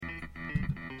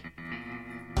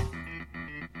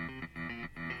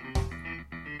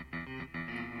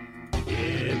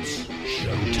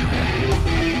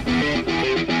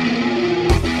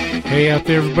Hey out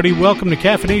there, everybody. Welcome to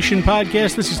CaffiNation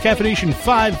Podcast. This is CaffiNation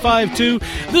 552,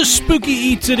 the Spooky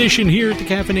Eats edition here at the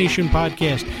CaffiNation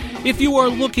Podcast. If you are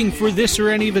looking for this or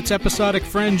any of its episodic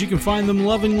friends, you can find them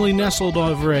lovingly nestled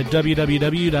over at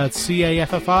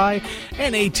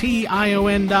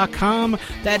www.CaffiNation.com.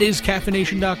 That is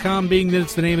CaffiNation.com. Being that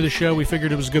it's the name of the show, we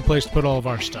figured it was a good place to put all of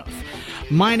our stuff.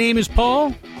 My name is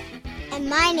Paul. And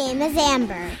my name is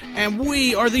Amber. And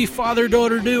we are the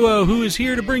father-daughter duo who is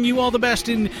here to bring you all the best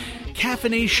in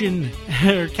CaffiNation,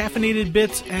 caffeinated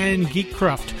bits, and geek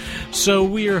cruft. So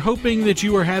we are hoping that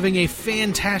you are having a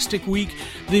fantastic week.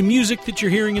 The music that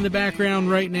you're hearing in the background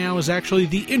right now is actually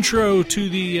the intro to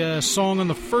the song on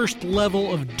the first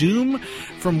level of Doom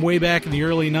from way back in the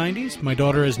early 90s. My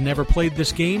daughter has never played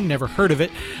this game, never heard of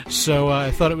it, so I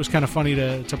thought it was kind of funny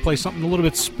to play something a little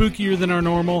bit spookier than our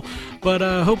normal. But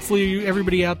hopefully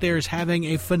everybody out there is having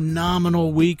a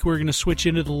phenomenal week. We're going to switch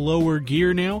into the lower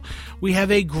gear now. We have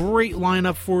a great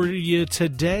lineup for you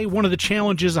today. One of the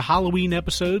challenges of Halloween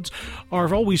episodes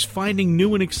are always finding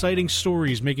new and exciting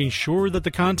stories, making sure that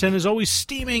the content is always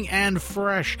steaming and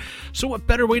fresh. So what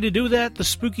better way to do that, the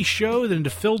spooky show, than to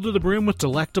fill to the brim with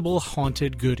delectable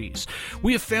haunted goodies.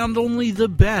 We have found only the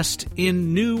best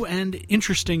in new and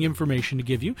interesting information to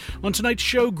give you. On tonight's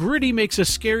show, Gritty makes a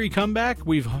scary comeback.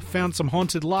 We've found some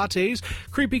haunted lattes,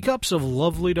 creepy cups of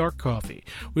lovely dark coffee.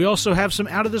 We also have some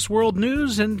out-of-this-world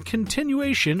news and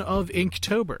continuation of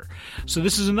Inktober. So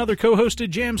this is another co-hosted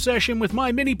jam session with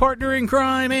my mini partner in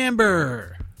crime,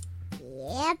 Amber.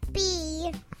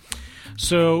 Yippee.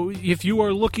 So if you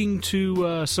are looking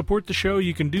to support the show,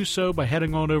 you can do so by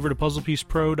heading on over to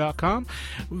PuzzlePiecePro.com.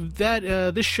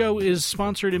 This show is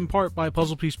sponsored in part by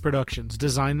Puzzle Piece Productions.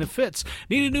 Design that fits.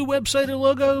 Need a new website or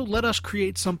logo? Let us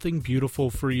create something beautiful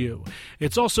for you.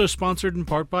 It's also sponsored in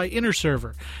part by Inner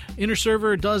Server. Inner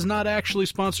Server does not actually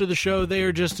sponsor the show. They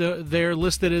are just they're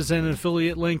listed as an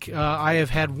affiliate link. I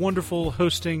have had wonderful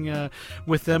hosting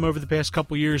with them over the past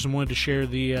couple years and wanted to share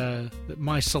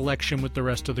my selection with the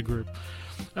rest of the group.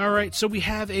 All right, so we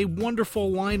have a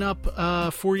wonderful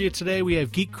lineup for you today. We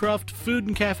have Geek Cruft, food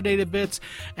and caffeinated bits,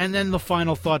 and then the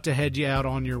final thought to head you out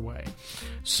on your way.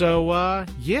 So,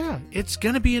 yeah, it's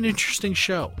going to be an interesting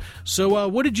show. So,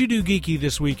 what did you do geeky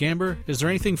this week, Amber? Is there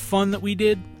anything fun that we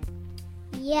did?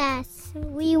 Yes,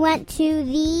 we went to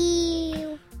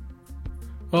the...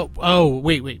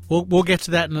 Wait. We'll get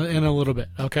to that in a little bit,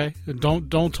 okay?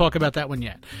 Don't talk about that one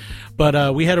yet.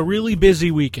 But we had a really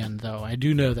busy weekend, though. I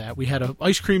do know that. We had an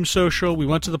ice cream social, we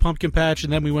went to the pumpkin patch,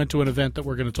 and then we went to an event that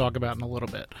we're going to talk about in a little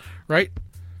bit, right?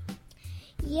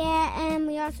 Yeah, and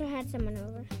we also had someone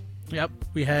over. Yep,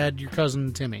 we had your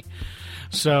cousin Timmy.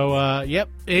 So, yep,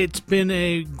 it's been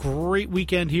a great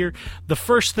weekend here. The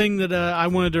first thing that I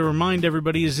wanted to remind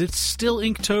everybody is it's still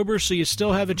Inktober, so you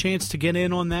still have a chance to get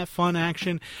in on that fun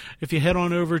action. If you head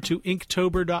on over to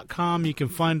Inktober.com, you can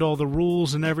find all the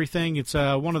rules and everything. It's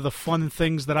one of the fun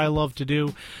things that I love to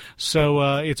do.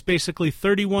 So, it's basically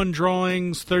 31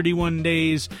 drawings, 31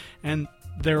 days, and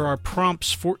there are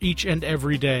prompts for each and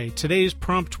every day. Today's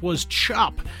prompt was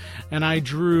chop, and I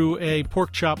drew a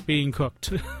pork chop being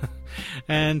cooked.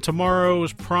 And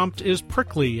tomorrow's prompt is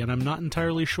prickly, and I'm not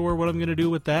entirely sure what I'm going to do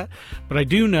with that. But I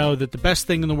do know that the best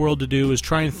thing in the world to do is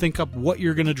try and think up what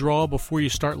you're going to draw before you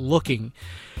start looking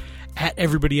at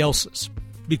everybody else's.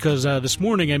 Because this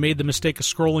morning I made the mistake of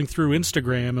scrolling through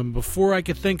Instagram, and before I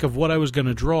could think of what I was going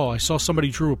to draw, I saw somebody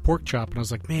drew a pork chop, and I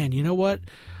was like, man, you know what?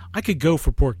 I could go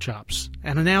for pork chops.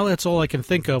 And now that's all I can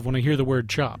think of when I hear the word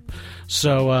chop.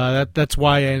 So that's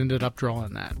why I ended up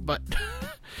drawing that. But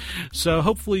so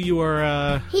hopefully you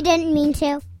are... He didn't mean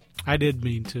to. I did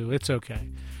mean to. It's okay.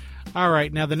 All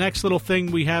right, now the next little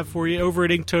thing we have for you over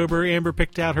at Inktober, Amber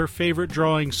picked out her favorite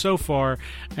drawing so far,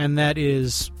 and that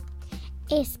is...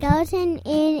 a skeleton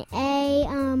in a,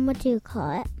 what do you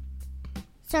call it?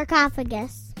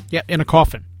 Sarcophagus. Yeah, in a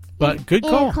coffin. But good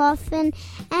call. In a coffin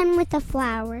and with a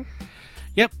flower.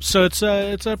 Yep, so it's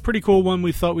a pretty cool one.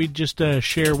 We thought we'd just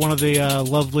share one of the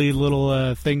lovely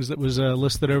little things that was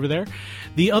listed over there.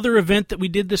 The other event that we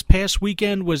did this past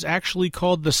weekend was actually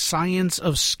called the Science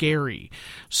of Scary.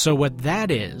 So what that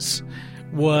is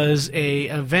was a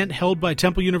event held by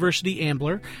Temple University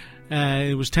Ambler.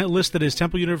 It was listed as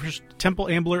Temple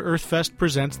Ambler Earthfest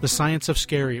Presents The Science of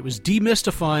Scary. It was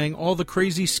demystifying all the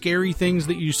crazy, scary things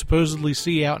that you supposedly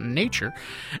see out in nature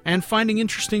and finding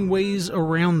interesting ways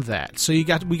around that. So we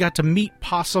got to meet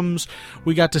possums.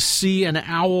 We got to see an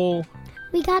owl.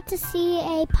 We got to see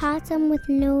a possum with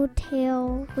no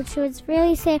tail, which was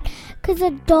really sad because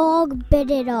a dog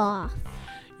bit it off.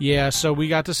 Yeah, so we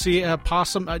got to see a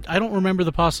possum. I don't remember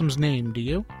the possum's name. Do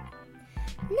you?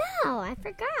 No, I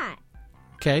forgot.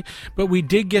 Okay, but we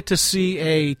did get to see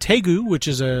a tegu, which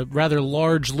is a rather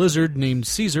large lizard named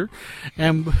Caesar,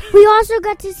 and we also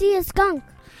got to see a skunk.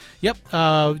 Yep,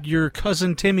 your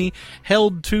cousin Timmy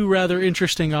held two rather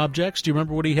interesting objects. Do you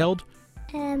remember what he held?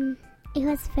 It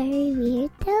was very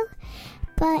weird though,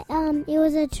 but it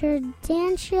was a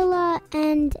tarantula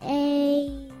and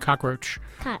a cockroach.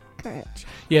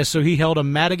 Yeah, so he held a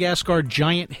Madagascar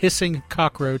giant hissing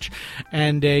cockroach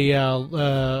and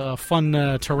a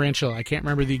fun tarantula. I can't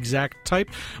remember the exact type,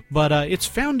 but it's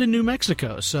found in New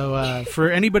Mexico. So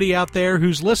for anybody out there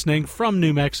who's listening from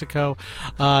New Mexico,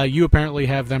 you apparently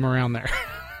have them around there.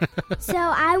 So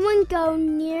I wouldn't go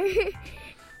near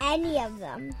any of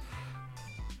them.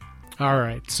 All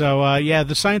right. So,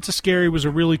 the Science is Scary was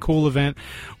a really cool event.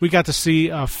 We got to see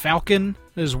a falcon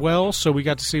as well. So we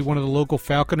got to see one of the local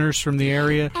falconers from the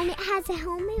area. And it has a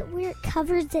helmet where it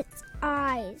covers its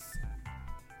eyes.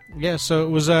 Yeah, so it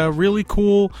was a really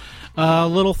cool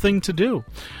little thing to do.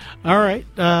 All right.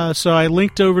 So I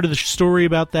linked over to the story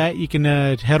about that. You can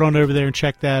head on over there and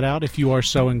check that out if you are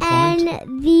so inclined.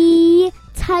 And the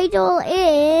title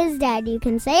is, Dad, you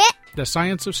can say it? The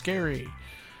Science of Scary.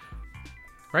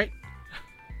 Right?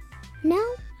 No.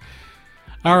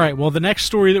 All right, well, the next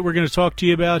story that we're going to talk to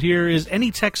you about here is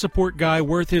any tech support guy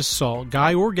worth his salt,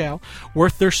 guy or gal,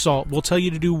 worth their salt, will tell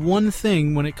you to do one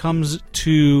thing when it comes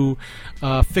to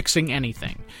fixing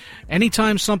anything.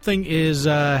 Anytime something is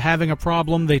having a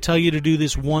problem, they tell you to do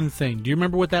this one thing. Do you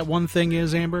remember what that one thing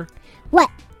is, Amber? What?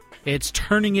 It's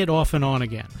turning it off and on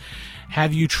again.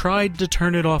 Have you tried to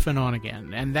turn it off and on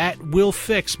again? And that will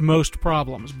fix most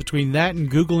problems. Between that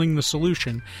and Googling the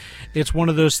solution, it's one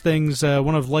of those things,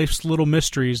 one of life's little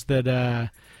mysteries that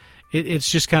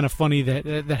it's just kind of funny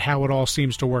that how it all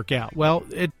seems to work out. Well,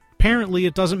 apparently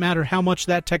it doesn't matter how much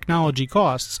that technology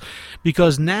costs,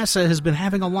 because NASA has been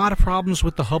having a lot of problems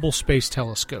with the Hubble Space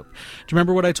Telescope. Do you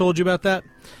remember what I told you about that?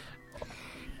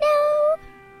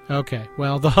 Okay,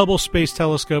 well, the Hubble Space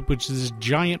Telescope, which is this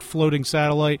giant floating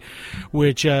satellite,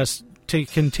 which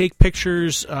can take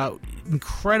pictures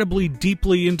incredibly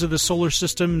deeply into the solar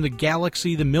system, the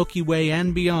galaxy, the Milky Way,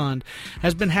 and beyond,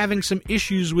 has been having some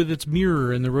issues with its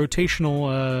mirror and the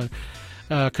rotational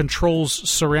controls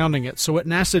surrounding it. So what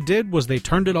NASA did was they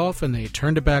turned it off and they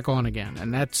turned it back on again,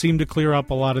 and that seemed to clear up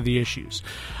a lot of the issues.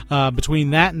 Between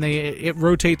that and it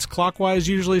rotates clockwise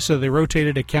usually, so they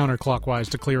rotated it counterclockwise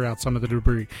to clear out some of the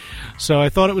debris. So I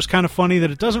thought it was kind of funny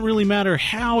that it doesn't really matter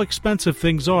how expensive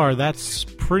things are, that's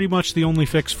pretty much the only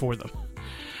fix for them.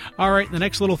 All right, the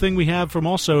next little thing we have from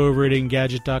also over at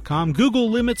Engadget.com, Google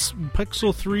limits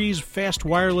Pixel 3's fast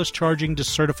wireless charging to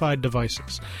certified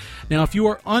devices. Now, if you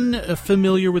are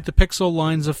unfamiliar with the Pixel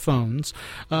lines of phones,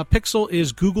 Pixel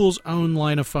is Google's own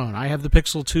line of phone. I have the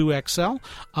Pixel 2 XL.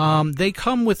 They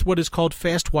come with what is called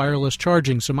fast wireless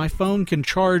charging, so my phone can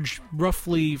charge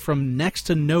roughly from next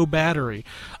to no battery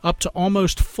up to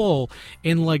almost full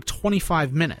in like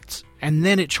 25 minutes. And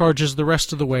then it charges the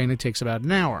rest of the way, and it takes about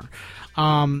an hour.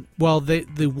 Well,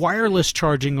 the wireless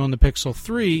charging on the Pixel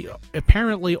 3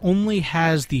 apparently only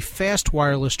has the fast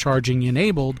wireless charging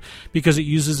enabled because it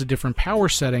uses a different power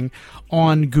setting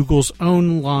on Google's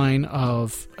own line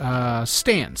of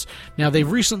stands. Now, they've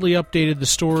recently updated the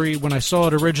story. When I saw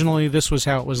it originally, this was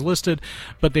how it was listed,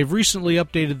 but they've recently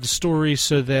updated the story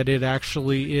so that it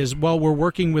actually is, well, we're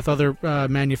working with other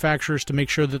manufacturers to make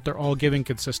sure that they're all giving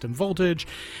consistent voltage,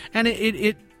 and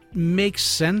it makes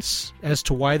sense as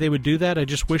to why they would do that. I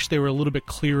just wish they were a little bit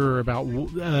clearer about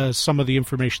some of the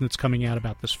information that's coming out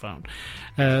about this phone.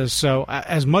 So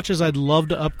as much as I'd love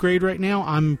to upgrade right now,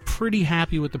 I'm pretty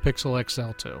happy with the Pixel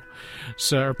XL 2.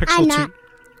 So, or Pixel I'm 2. not.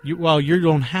 You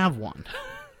don't have one.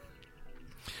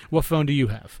 What phone do you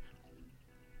have?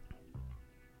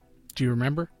 Do you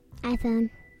remember? iPhone.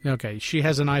 Okay, she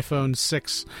has an iPhone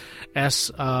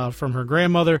 6S from her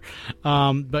grandmother,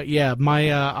 but yeah,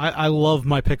 I love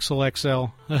my Pixel XL,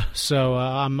 so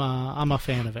I'm a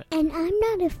fan of it. And I'm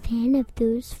not a fan of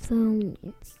those phones.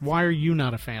 Why are you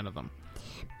not a fan of them?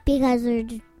 Because they're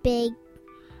just big,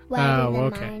 wider than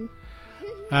mine.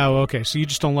 Oh, okay, so you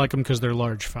just don't like them because they're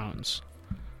large phones.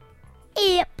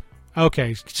 Yep.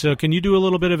 Okay, so can you do a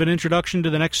little bit of an introduction to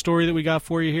the next story that we got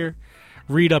for you here?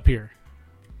 Read up here.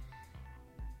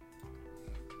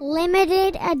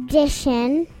 Limited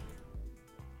edition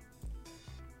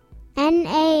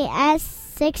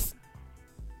NAS 60th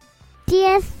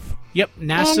Yep,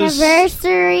 NASA's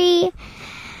anniversary,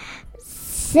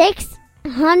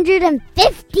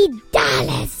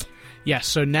 $650. Yes,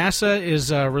 so NASA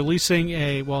is releasing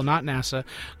not NASA,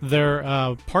 they're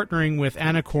partnering with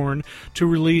Anacorn to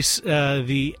release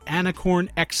the Anacorn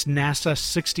X NASA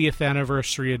 60th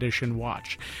Anniversary Edition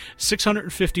watch.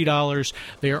 $650.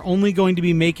 They are only going to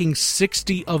be making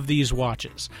 60 of these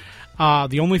watches.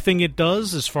 The only thing it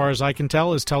does, as far as I can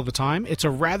tell, is tell the time. It's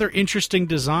a rather interesting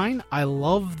design. I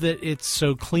love that it's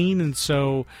so clean and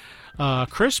so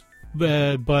crisp.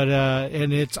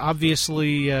 And it's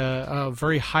obviously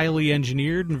very highly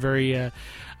engineered and very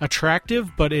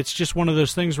attractive, but it's just one of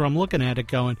those things where I'm looking at it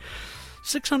going,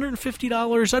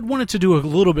 $650? I'd want it to do a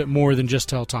little bit more than just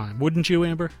tell time. Wouldn't you,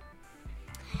 Amber?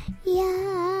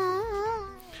 Yeah.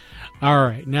 All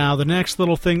right, now the next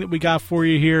little thing that we got for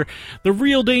you here, the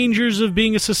real dangers of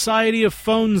being a society of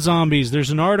phone zombies.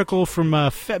 There's an article from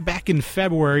back in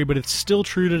February, but it's still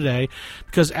true today,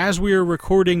 because as we are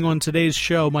recording on today's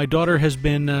show, my daughter has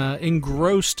been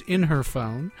engrossed in her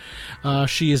phone.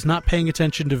 She is not paying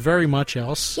attention to very much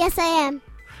else. Yes, I am.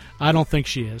 I don't think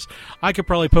she is. I could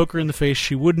probably poke her in the face.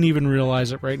 She wouldn't even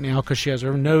realize it right now because she has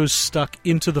her nose stuck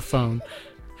into the phone.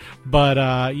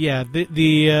 But, yeah,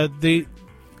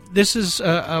 this is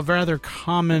a rather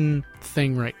common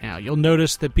thing right now. You'll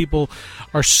notice that people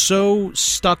are so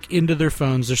stuck into their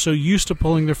phones. They're so used to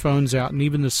pulling their phones out, and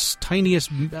even the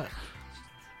tiniest,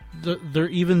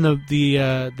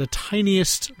 the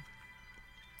tiniest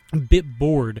bit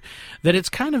bored that it's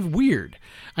kind of weird.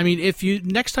 I mean, if you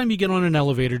next time you get on an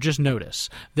elevator, just notice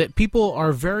that people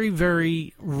are very,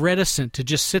 very reticent to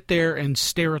just sit there and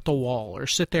stare at the wall or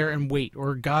sit there and wait,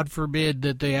 or God forbid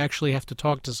that they actually have to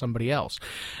talk to somebody else.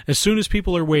 As soon as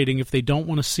people are waiting, if they don't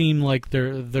want to seem like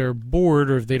they're bored,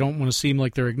 or if they don't want to seem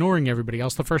like they're ignoring everybody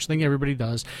else, the first thing everybody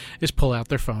does is pull out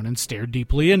their phone and stare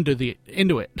deeply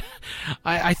into it.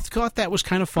 I thought that was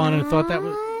kind of fun, and I thought that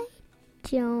was.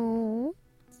 Don't.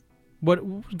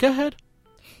 What? Go ahead.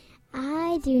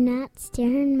 I do not stare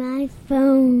in my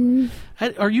phone.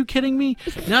 Are you kidding me?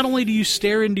 Not only do you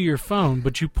stare into your phone,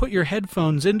 but you put your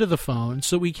headphones into the phone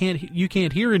so you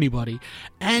can't hear anybody,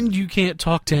 and you can't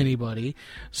talk to anybody.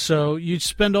 So you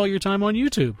spend all your time on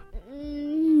YouTube.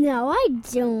 No, I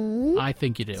don't. I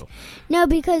think you do. No,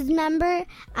 because remember,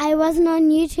 I wasn't on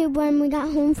YouTube when we got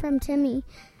home from Timmy.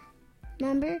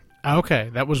 Remember? Okay,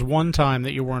 that was one time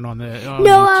that you weren't on the.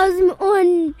 No,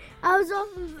 I was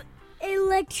off of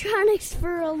electronics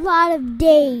for a lot of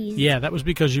days. Yeah, that was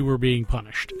because you were being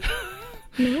punished.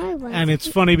 No, I wasn't. And it's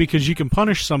funny because you can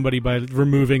punish somebody by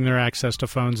removing their access to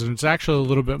phones, and it's actually a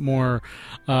little bit more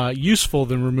useful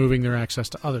than removing their access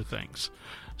to other things.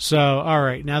 So, all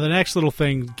right, now the next little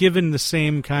thing, given the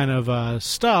same kind of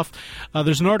stuff,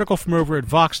 there's an article from over at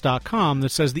Vox.com that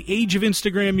says, The Age of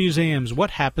Instagram Museums,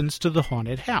 What Happens to the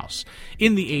Haunted House?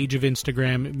 In the Age of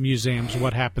Instagram Museums,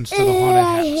 What Happens to the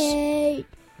Haunted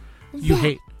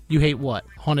House? You hate what?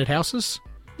 Haunted houses?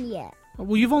 Yeah.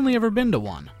 Well, you've only ever been to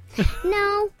one.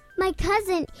 No, my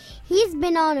cousin, he's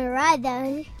been on a ride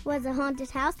that was a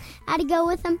haunted house. I had to go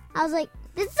with him. I was like,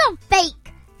 this is so fake.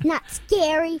 Not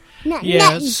scary.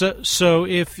 Nothing. So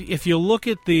if you look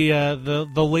at the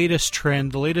latest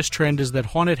trend, the latest trend is that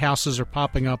haunted houses are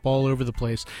popping up all over the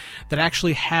place that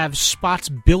actually have spots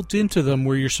built into them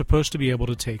where you're supposed to be able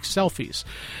to take selfies.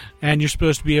 And you're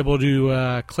supposed to be able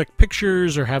to click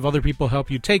pictures or have other people help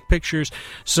you take pictures.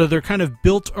 So they're kind of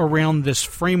built around this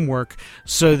framework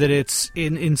so that it's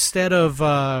instead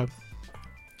of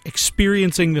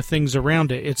experiencing the things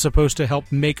around it, it's supposed to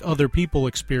help make other people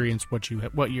experience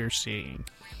what you're seeing.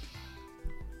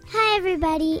 Hi,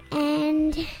 everybody,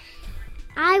 and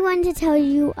I wanted to tell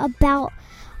you about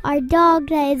our dog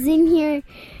that is in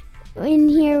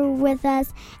here with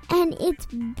us, and it's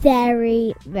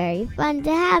very, very fun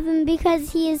to have him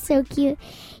because he is so cute.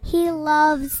 He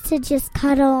loves to just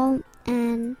cuddle,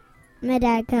 and my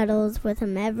dad cuddles with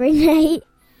him every night.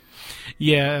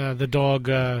 Yeah, the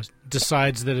dog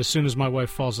decides that as soon as my wife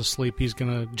falls asleep, he's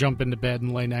going to jump into bed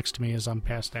and lay next to me as I'm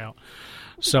passed out.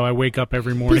 So I wake up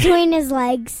every morning. Between his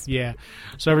legs. Yeah.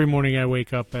 So every morning I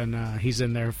wake up and he's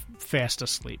in there fast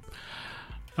asleep.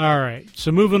 All right,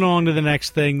 so moving on to the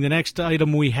next thing. The next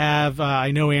item we have,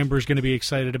 I know Amber's going to be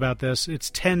excited about this. It's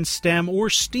 10 STEM or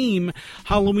STEAM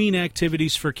Halloween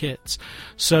activities for kids.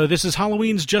 So this is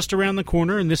Halloween's just around the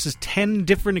corner, and this is 10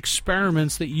 different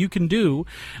experiments that you can do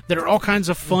that are all kinds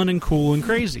of fun and cool and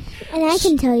crazy. And I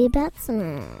can tell you about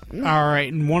some. All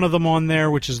right, and one of them on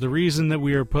there, which is the reason that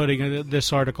we are putting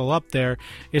this article up there,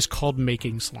 is called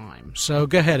making slime. So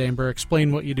go ahead, Amber,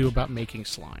 explain what you do about making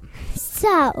slime.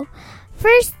 So,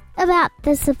 first, about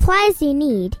the supplies you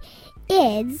need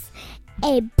is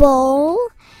a bowl,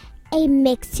 a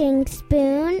mixing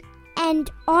spoon, and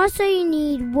also you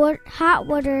need hot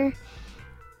water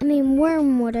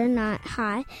warm water, not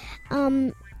hot.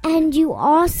 And you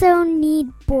also need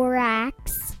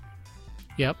borax.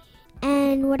 Yep.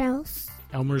 And what else?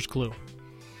 Elmer's glue.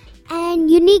 And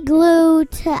you need glue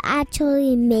to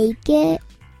actually make it.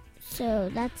 So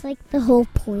that's like the whole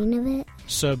point of it.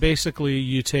 So basically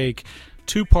you take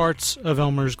 2 parts of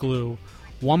Elmer's glue,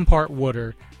 1 part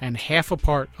water, and half a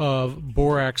part of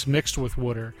borax mixed with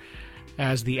water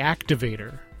as the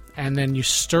activator. And then you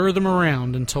stir them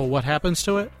around until what happens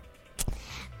to it?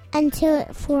 Until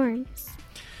it forms.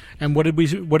 And what did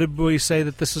we say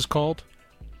that this is called?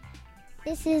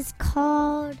 This is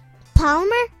called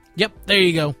polymer? Yep, there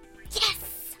you go.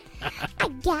 Yes! I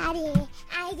got it.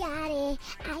 I got it.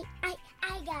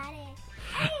 I got it.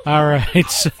 All right.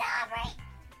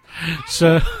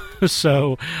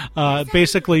 So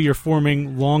basically, you're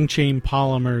forming long chain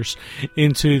polymers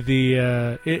into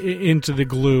the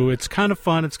glue. It's kind of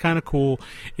fun. It's kind of cool.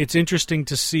 It's interesting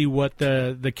to see what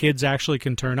the kids actually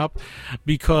can turn up,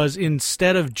 because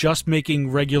instead of just making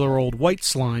regular old white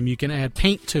slime, you can add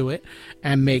paint to it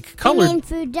and make colored. You mean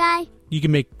food dye? You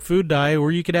can make food dye,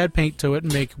 or you could add paint to it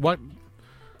and make what?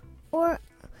 Or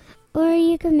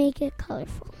you can make it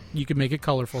colorful. You can make a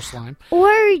colorful slime. Or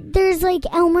there's like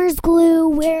Elmer's glue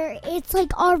where it's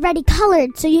like already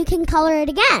colored, so you can color it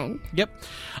again. Yep.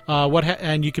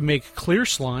 And you can make clear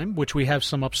slime, which we have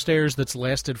some upstairs that's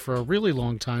lasted for a really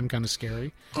long time, kind of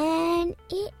scary. And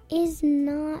it is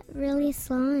not really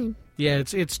slime. Yeah,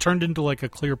 it's turned into like a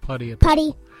clear putty.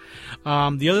 Putty.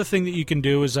 The other thing that you can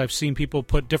do is I've seen people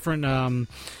put different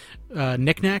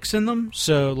knickknacks in them.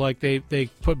 So like they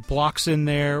put blocks in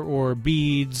there or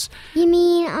beads. You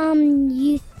mean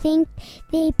you think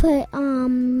they put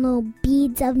little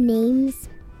beads of names?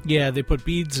 Yeah, they put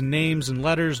beads and names and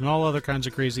letters and all other kinds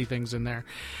of crazy things in there.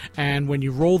 And when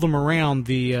you roll them around,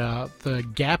 the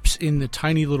gaps in the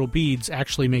tiny little beads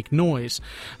actually make noise,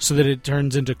 so that it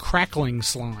turns into crackling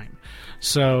slime.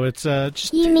 So it's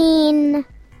just... You mean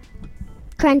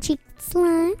crunchy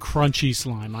slime? Crunchy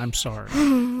slime, I'm sorry.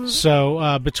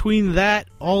 So between that,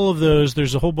 all of those,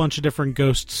 there's a whole bunch of different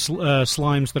ghost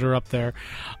slimes that are up there.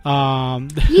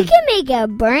 You can make a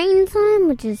brain slime,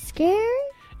 which is scary.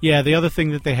 Yeah, the other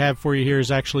thing that they have for you here is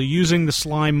actually using the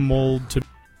slime mold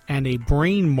and a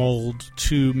brain mold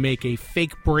to make a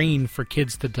fake brain for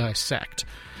kids to dissect.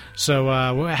 So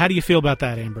how do you feel about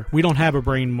that, Amber? We don't have a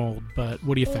brain mold, but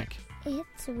what do you think?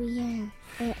 It's weird.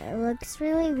 It looks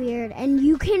really weird, and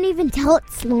you can't even tell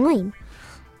it's slime.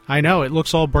 I know, it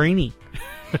looks all brainy.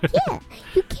 Yeah,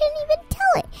 you can't even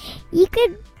tell it. You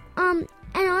could, and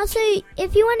also,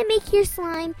 if you want to make your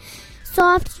slime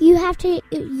soft, you have to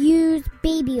use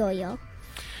baby oil.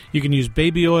 You can use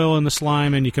baby oil in the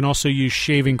slime, and you can also use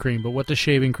shaving cream. But what does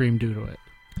shaving cream do to it?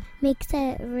 Makes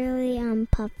it really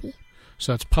puffy.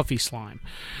 So it's puffy slime.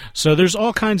 So there's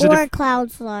all kinds of... Or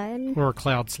cloud slime. Or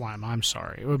cloud slime, I'm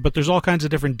sorry. But there's all kinds of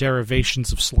different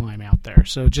derivations of slime out there.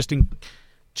 So just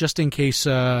in case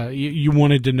you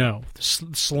wanted to know,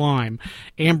 slime,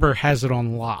 Amber has it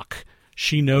on lock.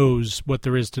 She knows what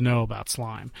there is to know about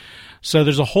slime. So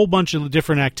there's a whole bunch of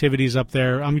different activities up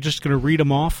there. I'm just going to read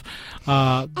them off.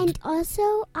 And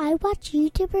also, I watch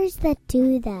YouTubers that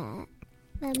do that.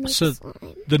 So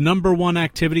slime. The number one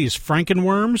activity is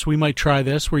Frankenworms. We might try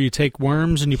this, where you take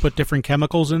worms and you put different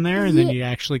chemicals in there, and then you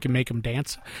actually can make them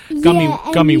dance.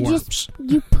 Gummy worms.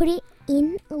 You put it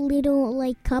in a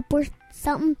little cup or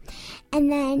something,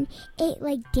 and then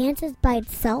it dances by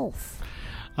itself.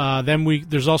 Then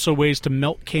there's also ways to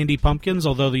melt candy pumpkins,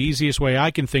 although the easiest way I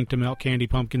can think to melt candy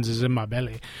pumpkins is in my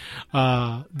belly.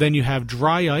 Then you have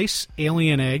dry ice,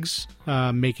 alien eggs,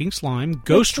 making slime,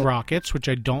 ghost rockets, which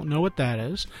I don't know what that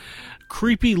is,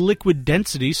 creepy liquid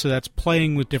density, so that's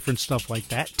playing with different stuff like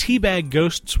that, teabag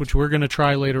ghosts, which we're going to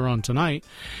try later on tonight,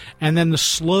 and then the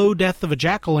slow death of a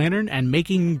jack-o'-lantern and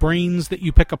making brains that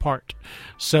you pick apart.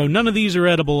 So none of these are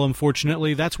edible,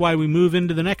 unfortunately. That's why we move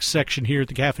into the next section here at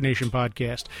the CaffiNation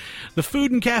podcast, the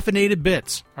food and caffeinated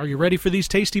bits. Are you ready for these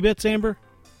tasty bits, Amber?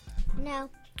 No.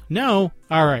 No?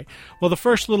 All right. Well, the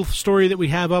first little story that we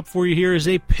have up for you here is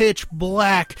a pitch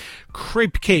black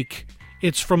crepe cake.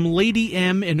 It's from Lady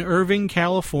M in Irving,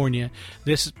 California.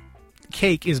 This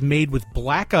cake is made with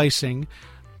black icing,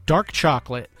 dark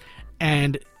chocolate,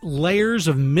 and layers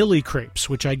of milli crepes,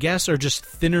 which I guess are just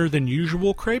thinner than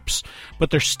usual crepes,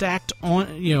 but they're stacked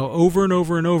on, over and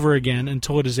over and over again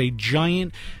until it is a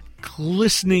giant,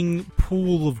 glistening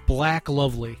pool of black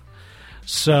lovely.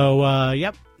 So,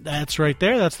 yep. That's right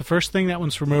there. That's the first thing. That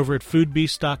one's from over at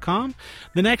foodbeast.com.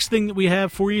 The next thing that we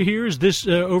have for you here is this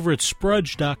over at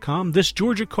sprudge.com. This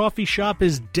Georgia coffee shop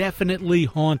is definitely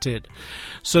haunted.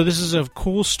 So this is a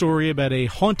cool story about a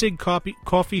haunted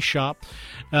coffee shop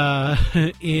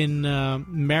in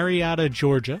Marietta,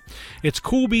 Georgia. It's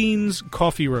Cool Beans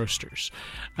Coffee Roasters.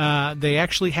 They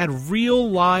actually had real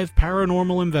live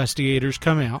paranormal investigators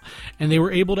come out, and they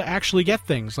were able to actually get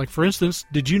things. Like, for instance,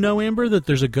 did you know, Amber, that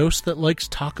there's a ghost that likes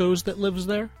tacos that lives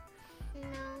there? No.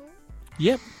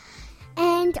 Yep.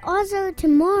 And also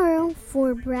tomorrow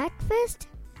for breakfast,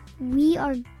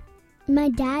 my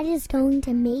dad is going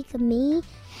to make me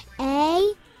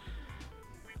a...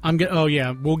 Oh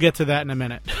yeah, we'll get to that in a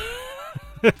minute.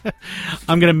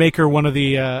 I'm going to make her one of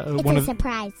the...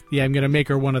 surprise. Yeah, I'm going to make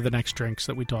her one of the next drinks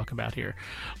that we talk about here.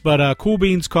 But Cool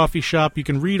Beans Coffee Shop, you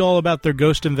can read all about their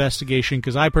ghost investigation,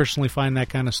 because I personally find that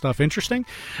kind of stuff interesting.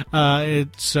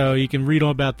 So you can read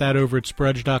all about that over at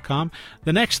sprudge.com.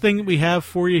 The next thing that we have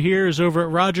for you here is over at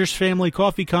Rogers Family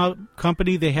Coffee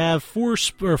Company. They have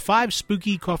 5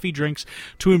 spooky coffee drinks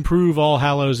to improve All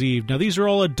Hallows Eve. Now, these are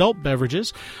all adult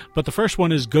beverages, but the first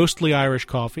one is Ghostly Irish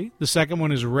Coffee. The second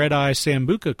one is Red Eye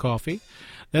Sambuca Coffee.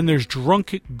 Then there's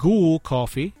Drunk Ghoul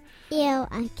Coffee. Ew,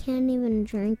 I can't even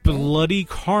drink it. Bloody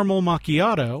Caramel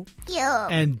Macchiato. Ew.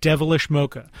 And Devilish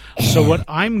Mocha. So what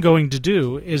I'm going to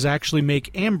do is actually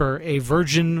make Amber a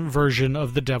virgin version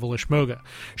of the Devilish Mocha.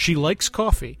 She likes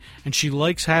coffee, and she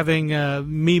likes having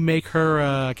me make her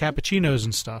cappuccinos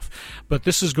and stuff. But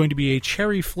this is going to be a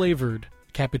cherry-flavored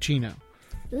cappuccino.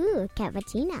 Ooh,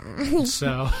 cappuccino.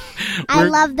 So I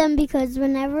love them because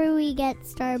whenever we get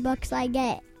Starbucks, I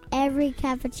get every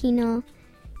cappuccino,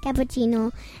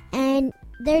 and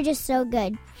they're just so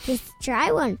good. Just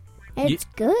try one. It's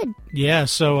good. Yeah,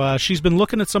 so she's been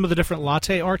looking at some of the different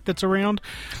latte art that's around.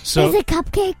 So there's a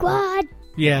cupcake one.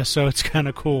 Yeah, so it's kind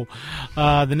of cool.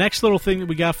 The next little thing that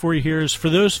we got for you here is for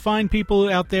those fine people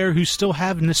out there who still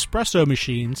have Nespresso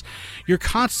machines, you're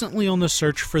constantly on the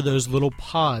search for those little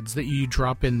pods that you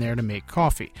drop in there to make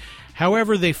coffee.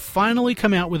 However, they finally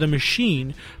come out with a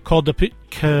machine called the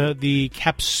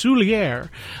Capsulier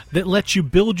that lets you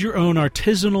build your own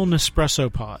artisanal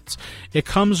Nespresso pods. It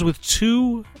comes with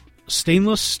 2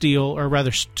 stainless steel, or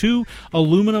rather 2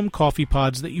 aluminum coffee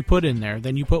pods that you put in there.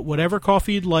 Then you put whatever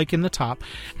coffee you'd like in the top,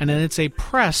 and then it's a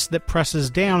press that presses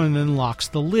down and then locks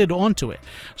the lid onto it,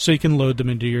 so you can load them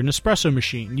into your Nespresso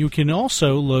machine. You can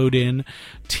also load in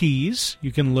teas,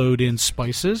 you can load in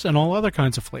spices, and all other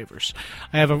kinds of flavors.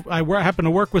 I happen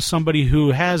to work with somebody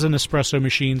who has an espresso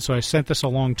machine, so I sent this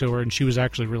along to her, and she was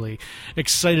actually really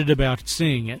excited about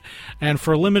seeing it. And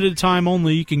for a limited time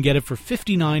only, you can get it for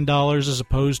 $59 as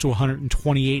opposed to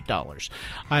 $128.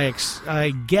 I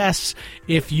guess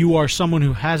if you are someone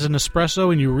who has an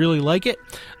espresso and you really like it,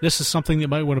 this is something that you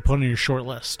might want to put on your short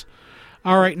list.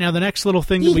 All right, now the next little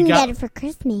thing that we got... You can get it for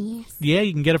Christmas. Yeah,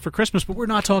 you can get it for Christmas, but we're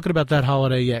not talking about that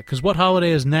holiday yet, because what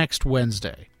holiday is next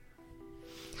Wednesday?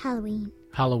 Halloween.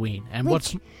 And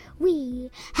which we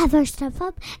have our stuff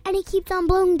up, and it keeps on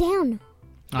blowing down.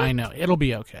 I know, it'll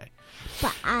be okay.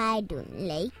 But I don't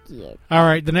like it. All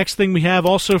right, the next thing we have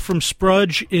also from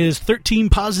Sprudge is 13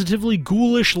 positively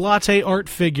ghoulish latte art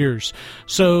figures.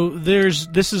 So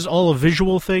this is all a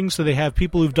visual thing, so they have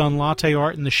people who've done latte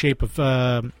art in the shape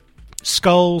of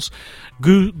skulls,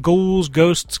 ghouls,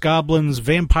 ghosts, goblins,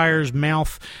 vampires,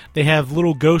 mouth. They have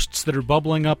little ghosts that are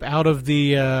bubbling up out of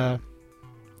the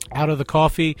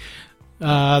coffee.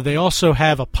 They also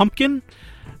have a pumpkin.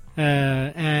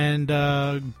 And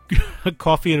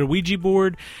coffee and a Ouija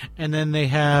board, and then they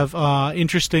have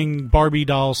interesting Barbie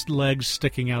doll's legs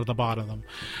sticking out of the bottom of them.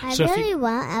 I really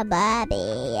want a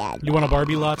Barbie. You want a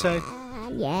Barbie latte?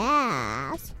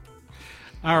 Yes.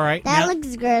 All right. That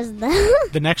looks gross, though.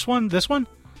 The next one? This one?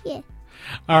 Yeah.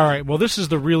 All right. Well, this is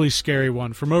the really scary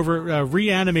one from over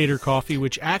Reanimator Coffee,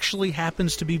 which actually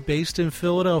happens to be based in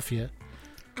Philadelphia.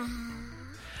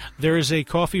 There is a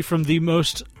coffee from the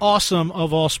most awesome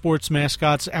of all sports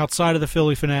mascots outside of the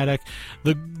Philly Fanatic,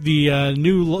 the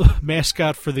new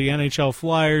mascot for the NHL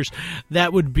Flyers.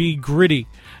 That would be Gritty.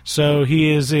 So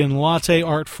he is in latte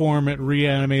art form at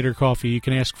Reanimator Coffee. You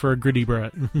can ask for a Gritty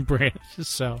brand.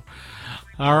 So,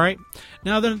 all right.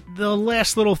 Now, the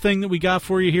last little thing that we got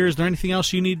for you here, is there anything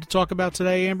else you need to talk about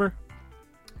today, Amber?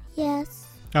 Yes.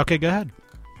 Okay, go ahead.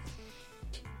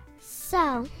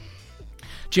 So...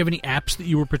 Do you have any apps that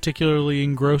you were particularly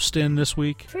engrossed in this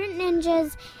week? Fruit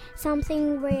Ninja's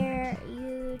something where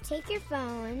you take your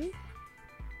phone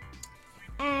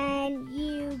and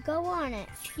you go on it.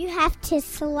 You have to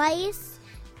slice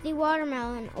the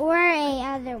watermelon or a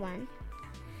other one,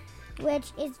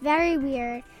 which is very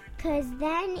weird because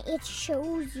then it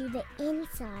shows you the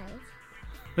inside.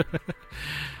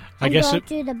 Go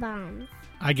through the bombs.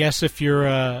 I guess if you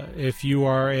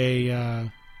are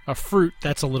a fruit,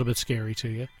 that's a little bit scary to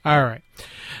you. All right.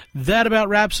 That about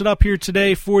wraps it up here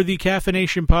today for the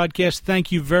CaffiNation podcast.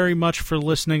 Thank you very much for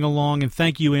listening along, and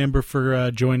thank you, Amber, for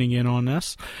joining in on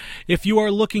this. If you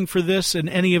are looking for this and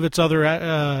any of its other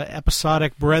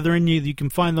episodic brethren, you can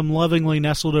find them lovingly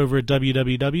nestled over at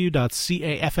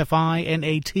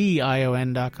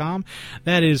www.CaffiNation.com.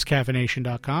 That is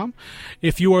CaffiNation.com.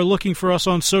 If you are looking for us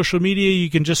on social media, you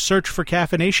can just search for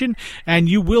CaffiNation, and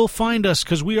you will find us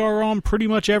because we are on pretty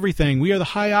much everything. We are the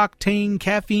high-octane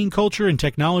caffeine culture and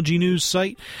technology news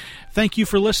site. Thank you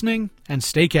for listening, and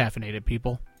stay caffeinated,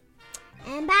 people.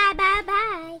 And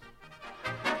bye.